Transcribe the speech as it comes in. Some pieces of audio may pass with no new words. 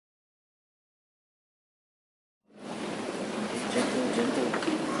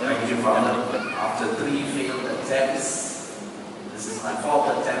is my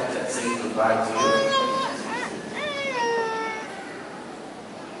fourth attempt at saying goodbye to you.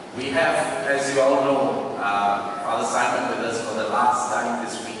 We have, as you all know, Father Simon with us for the last time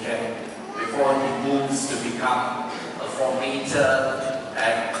this weekend before he moves to become a formator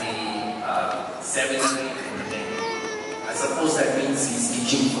at the seminary in Penang. I suppose that means he's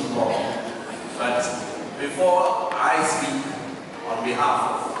teaching football. But before I speak on behalf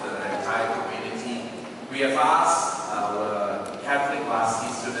of the entire community, we have asked our Catholic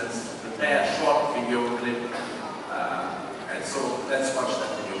varsity students to prepare a short video clip. And so let's watch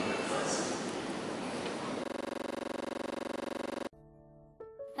that video clip first.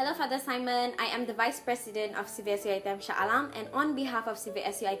 Hello, Father Simon. I am the Vice President of CVSU ITM Shah Alam, and on behalf of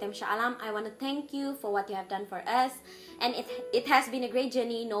CVSU ITM Shah Alam, I want to thank you for what you have done for us. And it has been a great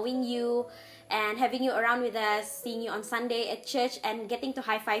journey knowing you and having you around with us, seeing you on Sunday at church, and getting to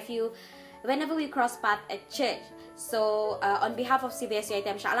high-five you whenever we cross paths at church. So on behalf of CVSU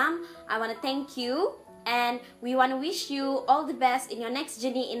ITM Shah Alam, I want to thank you, and we want to wish you all the best in your next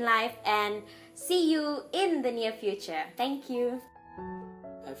journey in life, and see you in the near future. Thank you.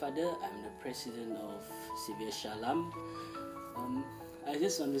 Hi Father, I'm the President of CVS Shah Alam. I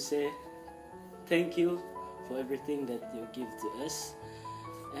just want to say thank you for everything that you give to us,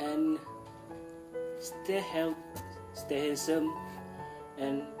 and stay healthy, stay handsome,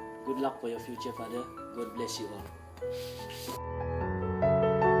 and good luck for your future, Father. God bless you all.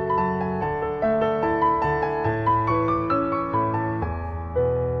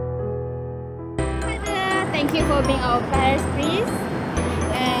 Thank you for being our parish priest,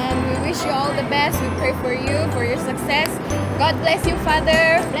 and we wish you all the best. We pray for you, for your success. God bless you,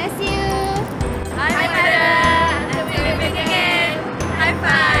 Father. Bless you. Hi, Father. Until we meet again. High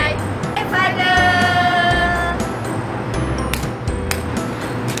five. Hi, Father.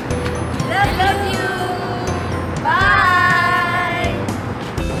 Love you. Bye.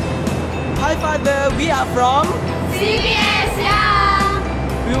 Hi Father, we are from CVS Young.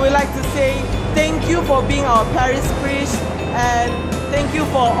 We would like to say thank you for being our parish priest, and thank you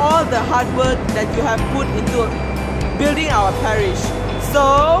for all the hard work that you have put into building our parish.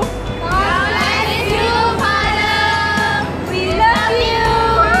 So, God bless you, Father. We love you.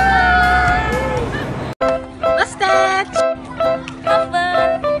 Mustache. Cover.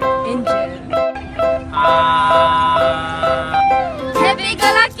 Angel.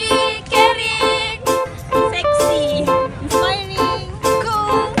 Happy-go-lucky, caring, sexy, inspiring,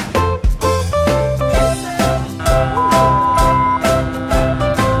 cool,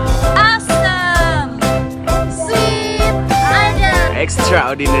 awesome, sweet, idol,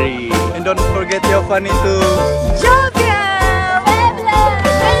 extraordinary. And don't forget your funny too. jovial, fabulous,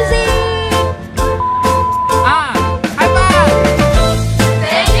 amazing. High five!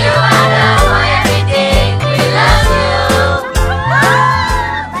 Thank you, Father, for everything. We love you.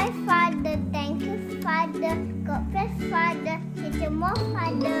 Bye, Father. Thank you, Father. God bless, Father. See you more,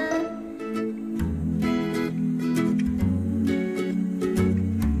 Father.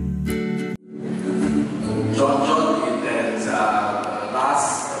 John, in that last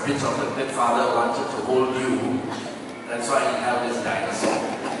bit of the clip, Father wanted to hold you. That's why he held this dinosaur.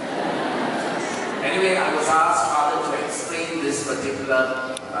 Anyway, I was asked, Father, to explain this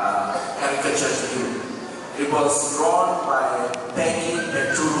particular caricature to you. It was drawn by Penny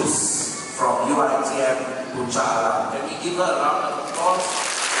Petrus from UITM Shah Alam. Can we give her a round of applause?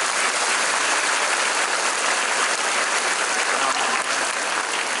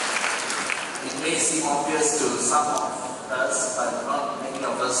 It may seem obvious to some of us, but not many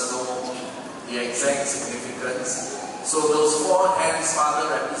of us know the exact significance. So those four hands, Father,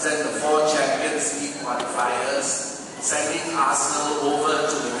 represent the four Champions League qualifiers, sending Arsenal over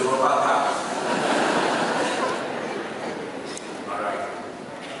to the Europa Cup. Alright.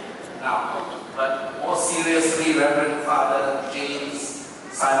 Now, but more seriously, Reverend Father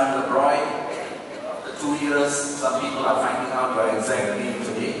Simon Labrooy, the 2 years, some people are finding out your exact name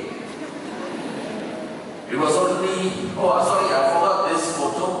today. It was only, I forgot this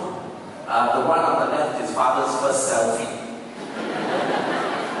photo. The one on the left is Father's first selfie.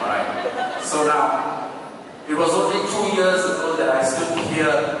 Alright. So now, it was only 2 years ago that I stood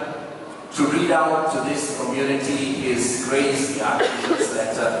here to read out to this community His Grace the Archbishop's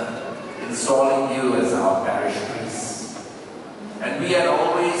letter installing you as our parish priest. And we had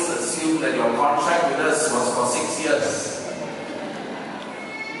always assumed that your contract with us was for 6 years.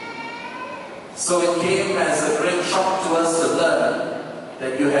 So it came as a great shock to us to learn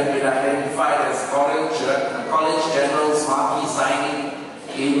that you had been identified as College General's marquee signing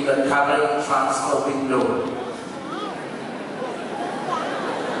in the current transfer window.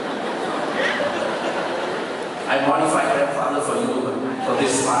 I modified that, Father, for you. for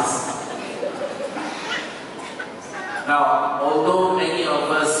this Mass. Now, although many of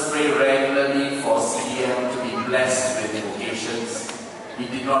us pray regularly for CDM to be blessed with vocations, we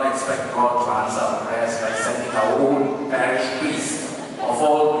did not expect God to answer our prayers by sending our own parish priest of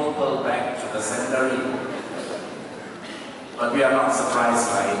all people back to the seminary. But we are not surprised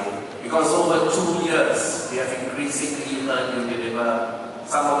by it, because over 2 years we have increasingly heard you deliver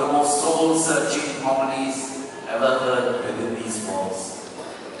some of the most soul-searching homilies ever heard within these walls.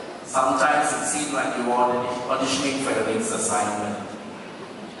 Sometimes it seemed like you were auditioning for your next assignment.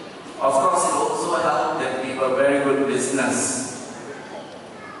 Of course, it also helped that we were very good business.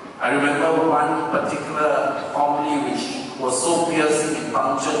 I remember one particular homily which was so piercing it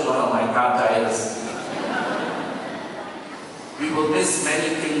punctured one of my car tires. We will miss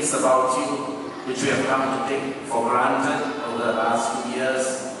many things about you which we have come to take for granted over the last few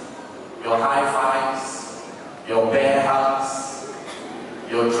years. Your high fives, your bear hugs,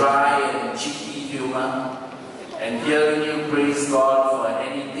 your dry and cheeky humor, and hearing you praise God for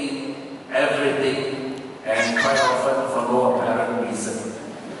anything, everything, and quite often for no apparent reason.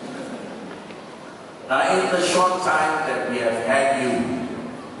 Now, in the short time that we have had you,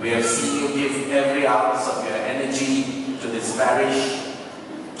 we have seen you give every ounce of your energy to this parish,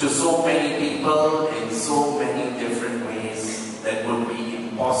 to so many people in so many different ways that would be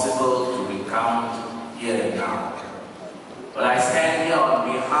impossible to recount here and now. But I stand here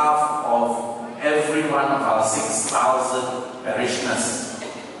on behalf of every one of our 6,000 parishioners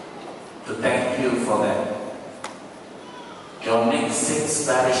to thank you for that. Your next 6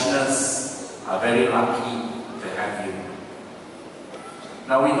 parishioners are very lucky to have you.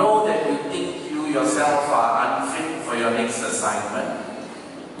 Now we know that you think you yourself are unfit for your next assignment,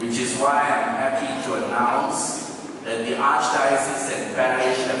 which is why I'm happy to announce that the Archdiocese and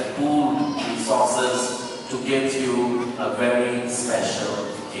Parish have pooled resources to get you a very special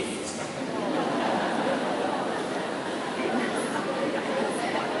gift.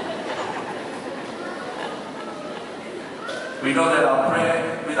 We know that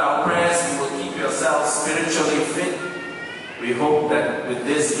with our prayers you will keep yourself spiritually fit. We hope that with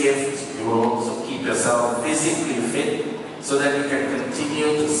this gift you will also keep yourself physically fit so that you can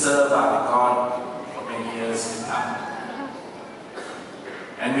continue to serve our God for many years to come.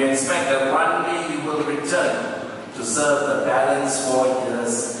 And we expect that one day you will return to serve the balance 4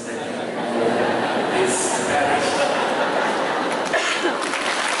 years that you have this parish.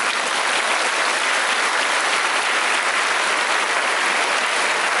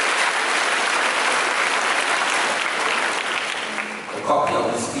 A copy of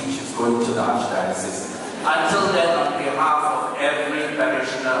the speech is going to the Archdiocese. Until then, on behalf of every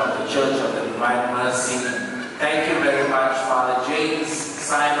parishioner of the Church of the Divine Mercy, thank you very much, Father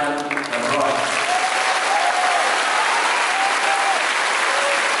Simon Labrooy.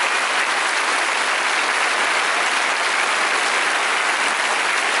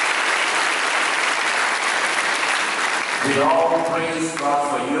 We all praise God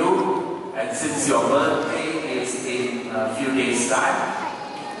for you, and since your birthday is in a few days' time,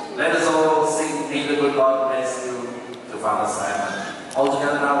 let us all sing "May the Good Lord Bless You" to Father Simon. All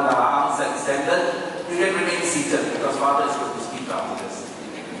together now with our arms extended. You can remain seated because Father is going to speak after this.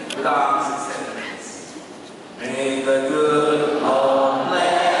 With our arms extended. May the good Lord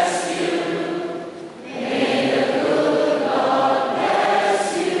bless you. May the good Lord bless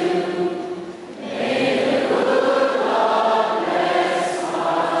you. May the good Lord bless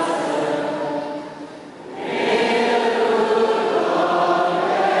Father. May the good Lord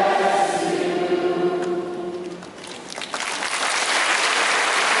bless you.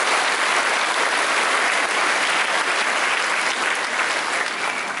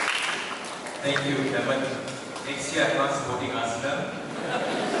 Thank you, Clement. Next year I'm not supporting Arsenal.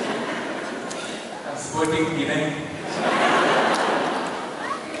 I'm supporting Penang.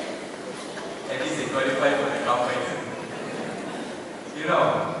 At least they qualify for the cup final. You know,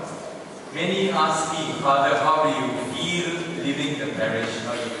 many ask me, Father, how do you feel leaving the parish?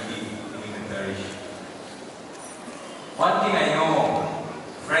 How do you feel leaving the parish? One thing I know,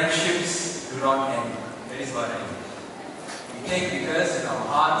 friendships do not end. That is what I know. We take with us in our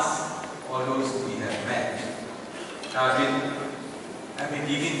hearts all those who we have met. Now I've been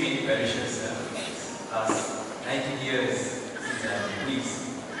leaving many parishes last 19 years since I've been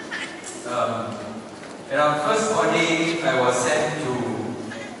priest. And on first ordained, I was sent to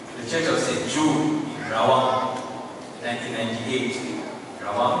the Church of St. Jude in Rawang, 1998,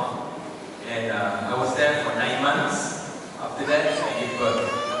 Rawang. And I was there for 9 months. After that, I gave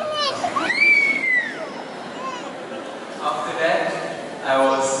birth. After that, I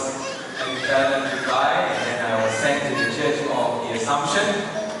was in Dubai, and then I was sent to the Church of the Assumption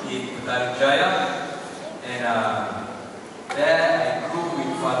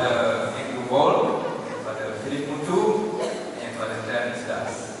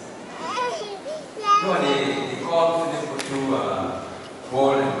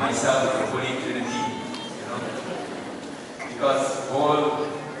Paul and myself, the Holy Trinity, you know. Because Paul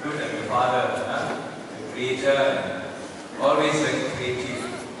looked at the Father, the Creator, and always very creative.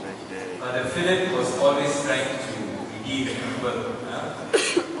 But the Philip was always trying to redeem people.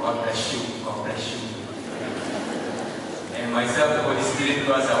 God bless you, God bless you. And myself, the Holy Spirit,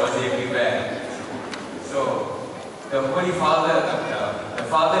 because I was everywhere. So, the Holy Father, the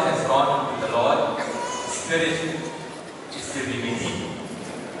Father has gone to the Lord, the Spirit is still remaining.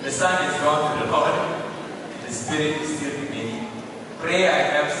 The Son has gone to the Lord, and the Spirit is still remaining. Pray I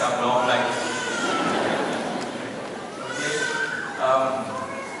have some long life. Okay.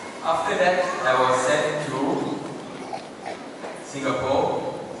 After that, I was sent to Singapore.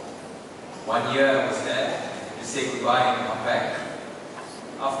 1 year I was there to say goodbye and come back.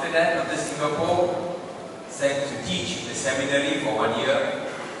 After that, after Singapore, sent to teach in the seminary for 1 year.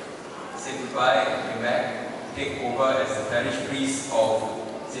 Say goodbye and came back. Take over as the parish priest of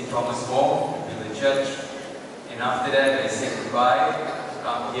St. Thomas More in the church. And after that, I said goodbye to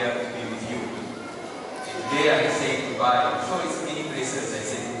come here to be with you. And today I say goodbye. So it's many places I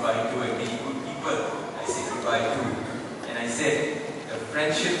say goodbye to, and many good people I say goodbye to. And I said, the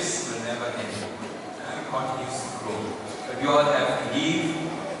friendships will never end. It continues to grow. But we all have to leave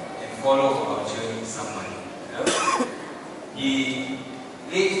and follow our journey somewhere. The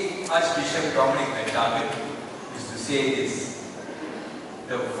late Archbishop Dominic McTaggart used to say this: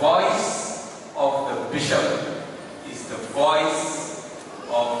 the voice of the bishop is the voice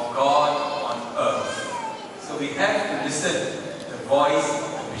of God on earth. So we have to listen to the voice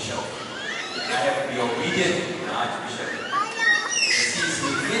of the bishop. I have to be obedient to the Archbishop. If he sees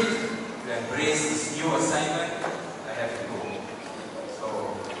me fit to embrace this new assignment, I have to go. So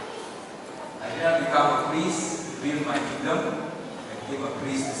I did not become a priest to build my kingdom. I became a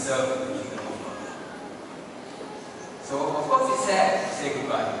priest to serve the kingdom of God. So of course it's sad to say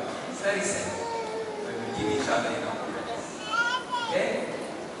goodbye. It's very sad. But we give each other in our prayers. Okay?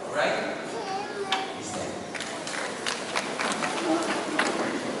 Alright? Be stand.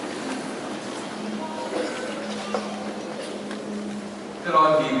 The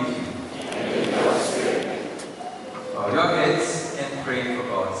Lord be with you. Bow your heads and pray for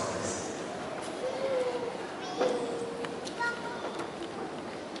God's